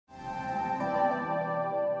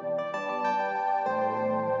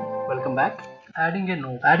welcome back. Adding a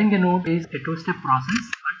node. Adding a node is a two-step process.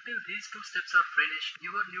 Until these two steps are finished,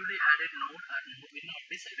 your newly added node will not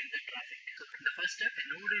be serving the traffic. So in the first step, a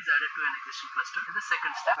node is added to an existing cluster. In the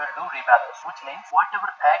second step, we'll do rebalance, which means whatever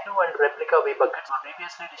active and replica vbuckets were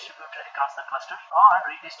previously distributed across the cluster are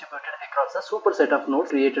redistributed across the superset of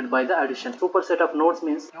nodes created by the addition. Superset of nodes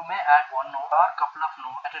means you may add one node or a couple of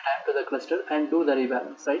nodes at a time to the cluster and do the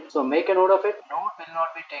rebalance, right? So make a note of it. Node will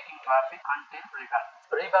not be taking traffic until rebalance.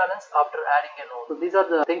 Rebalance after adding a node. So these are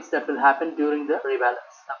the things that will happen during the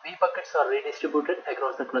rebalance. The vbuckets are redistributed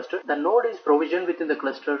across the cluster. The node is provisioned within the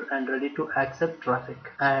cluster and ready to accept traffic.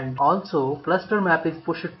 And also cluster map is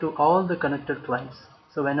pushed to all the connected clients.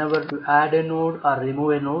 So whenever you add a node or remove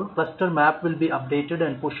a node, cluster map will be updated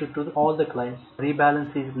and pushed to all the clients.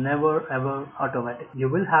 Rebalance is never ever automatic. You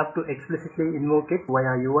will have to explicitly invoke it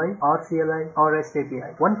via UI or CLI or REST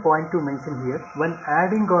API. One point to mention here, when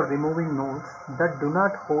adding or removing nodes that do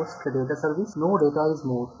not host the data service, no data is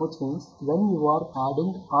moved, which means when you are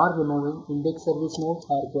adding or removing index service nodes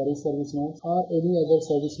or query service nodes or any other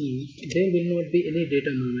service nodes, there will not be any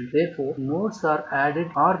data movement. Therefore, nodes are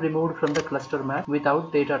added or removed from the cluster map without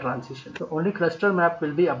data transition. So only cluster map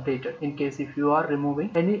will be updated in case if you are removing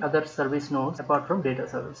any other service nodes apart from data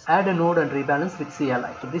service. Add a node and rebalance with CLI.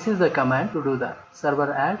 So this is the command to do that.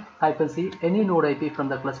 Server add -c any node IP from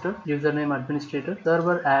the cluster, username administrator,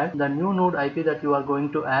 server add the new node IP that you are going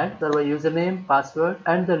to add, server username, password,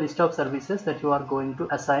 and the list of services that you are going to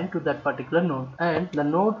assign to that particular node. And the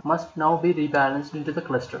node must now be rebalanced into the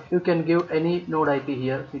cluster. You can give any node IP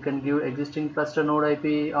here. You can give existing cluster node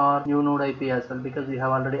IP or new node IP as well, because we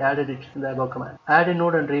have already added it in the above command. Add a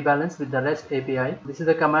node and rebalance with the REST API. This is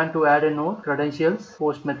the command to add a node, credentials,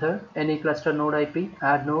 post method, any cluster node IP,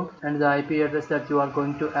 add node, and the IP address that you are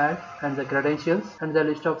going to add, and the credentials and the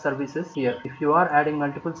list of services here. If you are adding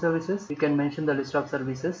multiple services, you can mention the list of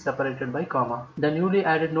services separated by comma. The newly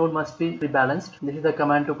added node must be rebalanced. This is the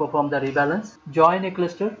command to perform the rebalance. Join a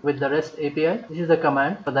cluster with the REST API. This is the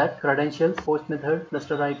command for that. Credentials, post method,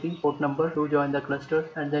 cluster IP, port number to join the cluster,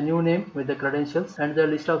 and the new name with the credentials and the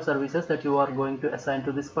list of services that you are going to assign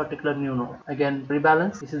to this particular new node. Again,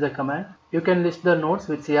 rebalance. This is the command. You can list the nodes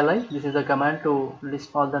with CLI. This is a command to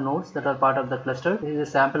list all the nodes that are part of the cluster. This is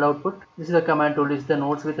a sample output. This is a command to list the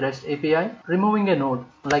nodes with REST API. Removing a node,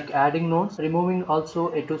 like adding nodes, removing also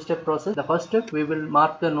a two-step process. The first step, we will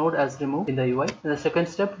mark the node as removed in the UI. In the second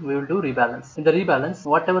step, we will do rebalance. In the rebalance,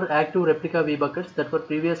 whatever active replica vbuckets that were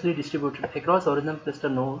previously distributed across original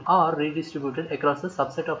cluster node are redistributed across the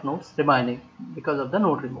subset of nodes remaining because of the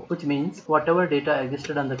node remove, which means whatever data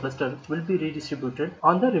existed on the cluster will be redistributed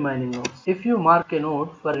on the remaining nodes. If you mark a node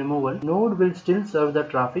for removal, node will still serve the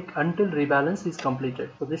traffic until rebalance is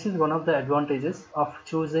completed. So this is one of the advantages of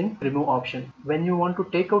choosing remove option. When you want to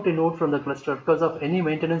take out a node from the cluster because of any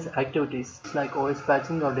maintenance activities like OS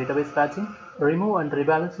patching or database patching, remove and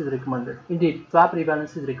rebalance is recommended. Indeed, swap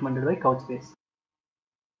rebalance is recommended by Couchbase.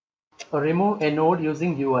 Remove a node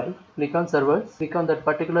using UI. Click on servers, click on that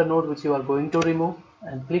particular node which you are going to remove,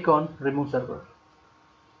 and click on remove server.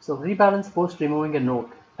 So rebalance post removing a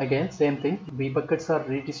node. Again, same thing. Vbuckets are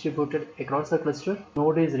redistributed across the cluster.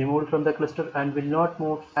 Node is removed from the cluster and will not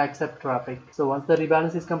more accept traffic. So once the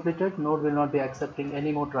rebalance is completed, node will not be accepting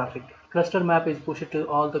any more traffic. Cluster map is pushed to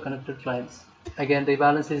all the connected clients. Again,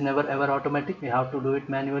 rebalance is never ever automatic. We have to do it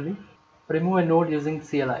manually. Remove a node using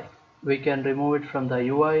CLI. We can remove it from the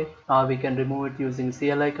UI, or we can remove it using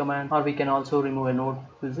CLI command, or we can also remove a node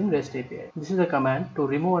using REST API. This is a command to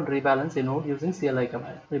remove and rebalance a node using CLI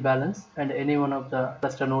command. Rebalance and any one of the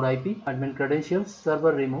cluster node IP, admin credentials,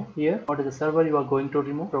 server remove. Here, what is the server you are going to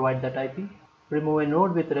remove? Provide that IP. Remove a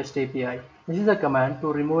node with REST API. This is a command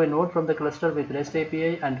to remove a node from the cluster with REST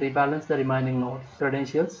API and rebalance the remaining nodes.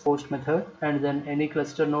 Credentials, post method, and then any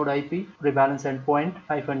cluster node IP, rebalance endpoint,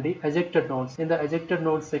 -d, ejected nodes. In the ejected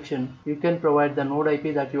nodes section, you can provide the node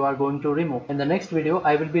IP that you are going to remove. In the next video,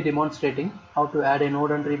 I will be demonstrating how to add a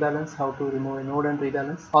node and rebalance, how to remove a node and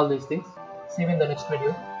rebalance, all these things. See you in the next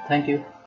video. Thank you.